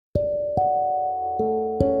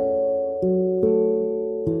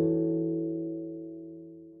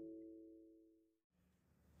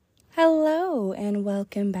and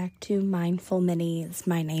welcome back to Mindful Minis.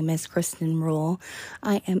 My name is Kristen Rule.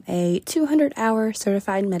 I am a 200-hour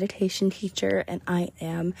certified meditation teacher, and I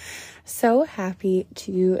am so happy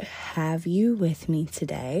to have you with me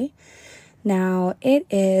today. Now, it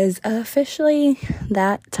is officially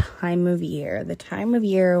that time of year, the time of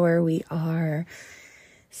year where we are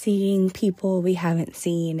seeing people we haven't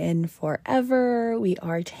seen in forever. We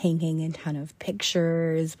are taking a ton of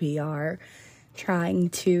pictures. We are trying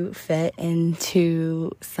to fit into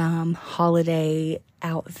some holiday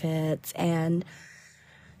outfits. And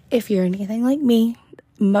if you're anything like me,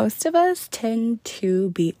 most of us tend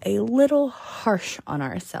to be a little harsh on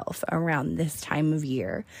ourselves around this time of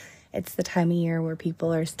year. It's the time of year where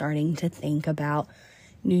people are starting to think about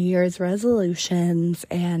New Year's resolutions,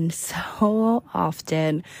 and so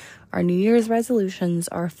often our New Year's resolutions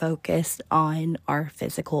are focused on our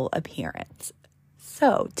physical appearance.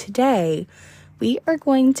 So today, we are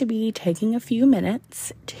going to be taking a few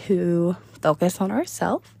minutes to focus on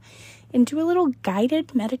ourselves and do a little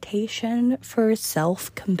guided meditation for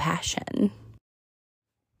self-compassion.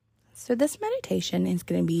 So this meditation is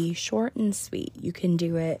going to be short and sweet. You can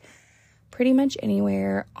do it pretty much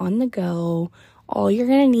anywhere on the go. All you're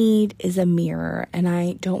going to need is a mirror, and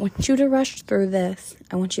I don't want you to rush through this.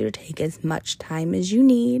 I want you to take as much time as you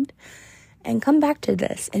need and come back to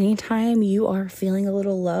this anytime you are feeling a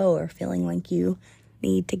little low or feeling like you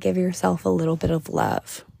need to give yourself a little bit of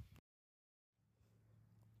love.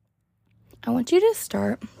 I want you to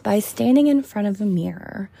start by standing in front of a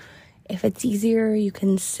mirror. If it's easier, you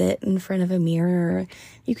can sit in front of a mirror.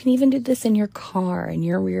 You can even do this in your car, in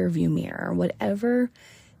your rear view mirror, whatever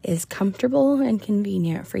is comfortable and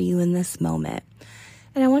convenient for you in this moment.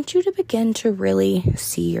 And I want you to begin to really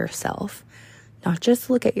see yourself, not just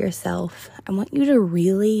look at yourself. I want you to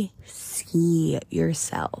really see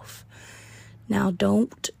yourself. Now,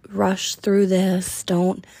 don't rush through this.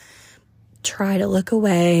 Don't try to look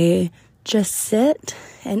away. Just sit,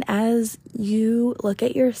 and as you look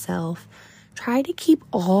at yourself, try to keep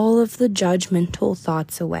all of the judgmental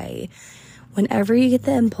thoughts away. Whenever you get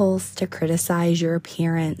the impulse to criticize your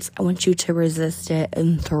appearance, I want you to resist it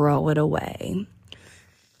and throw it away.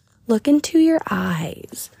 Look into your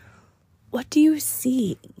eyes. What do you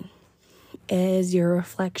see? Is your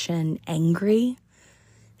reflection angry?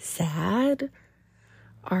 Sad?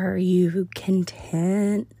 Are you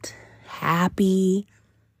content? Happy?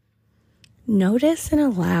 Notice and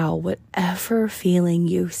allow whatever feeling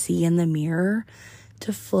you see in the mirror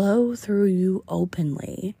to flow through you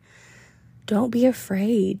openly. Don't be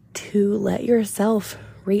afraid to let yourself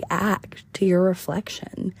react to your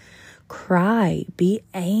reflection. Cry, be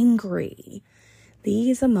angry.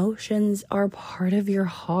 These emotions are part of your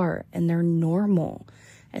heart, and they're normal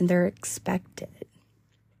and they're expected.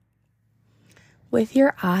 With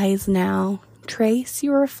your eyes now, trace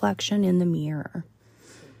your reflection in the mirror.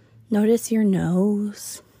 Notice your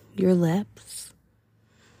nose, your lips,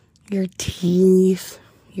 your teeth,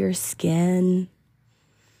 your skin.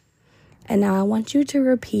 And now I want you to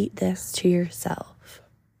repeat this to yourself.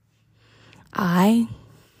 I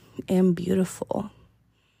am beautiful.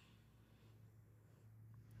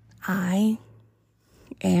 I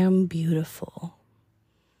am beautiful.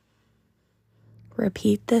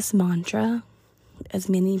 Repeat this mantra as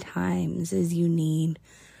many times as you need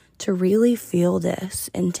to really feel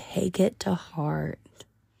this and take it to heart.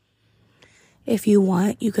 If you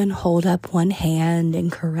want, you can hold up one hand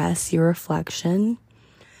and caress your reflection.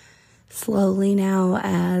 Slowly now,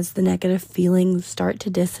 as the negative feelings start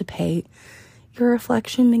to dissipate, your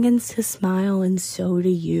reflection begins to smile, and so do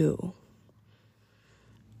you.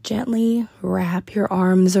 Gently wrap your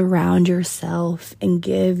arms around yourself and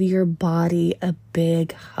give your body a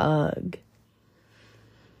big hug.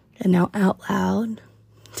 And now out loud,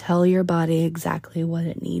 tell your body exactly what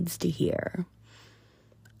it needs to hear.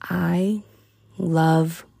 I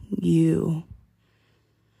love you.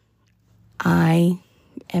 I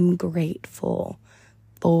am grateful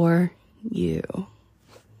for you.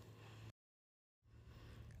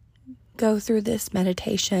 Go through this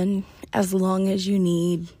meditation as long as you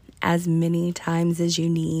need, as many times as you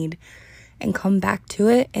need, and come back to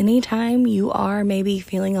it anytime you are maybe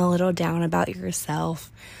feeling a little down about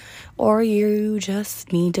yourself, or you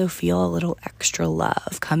just need to feel a little extra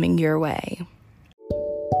love coming your way.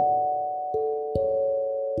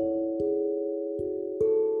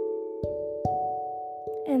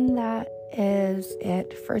 And that is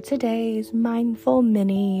it for today's Mindful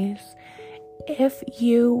Minis. If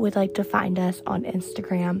you would like to find us on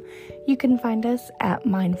Instagram, you can find us at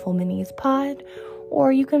Mindful Minis Pod,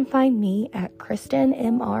 or you can find me at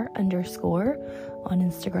KristenMR_ on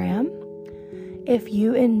Instagram. If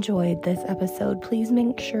you enjoyed this episode, please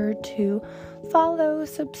make sure to follow,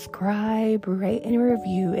 subscribe, rate, and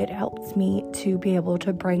review. It helps me to be able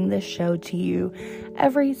to bring this show to you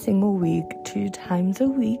every single week, 2 times a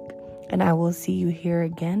week. And I will see you here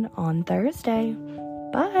again on Thursday.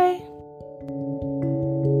 Bye.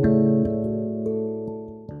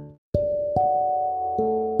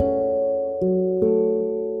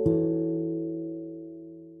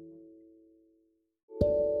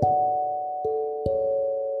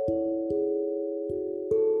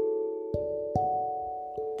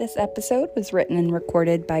 This episode was written and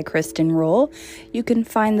recorded by Kristen Rule. You can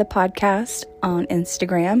find the podcast on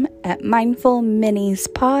Instagram at Mindful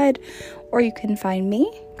Minis Pod, or you can find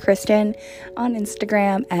me, Kristen, on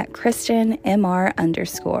Instagram at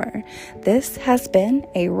KristenMR_. This has been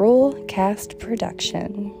a Rule Cast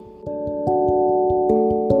production.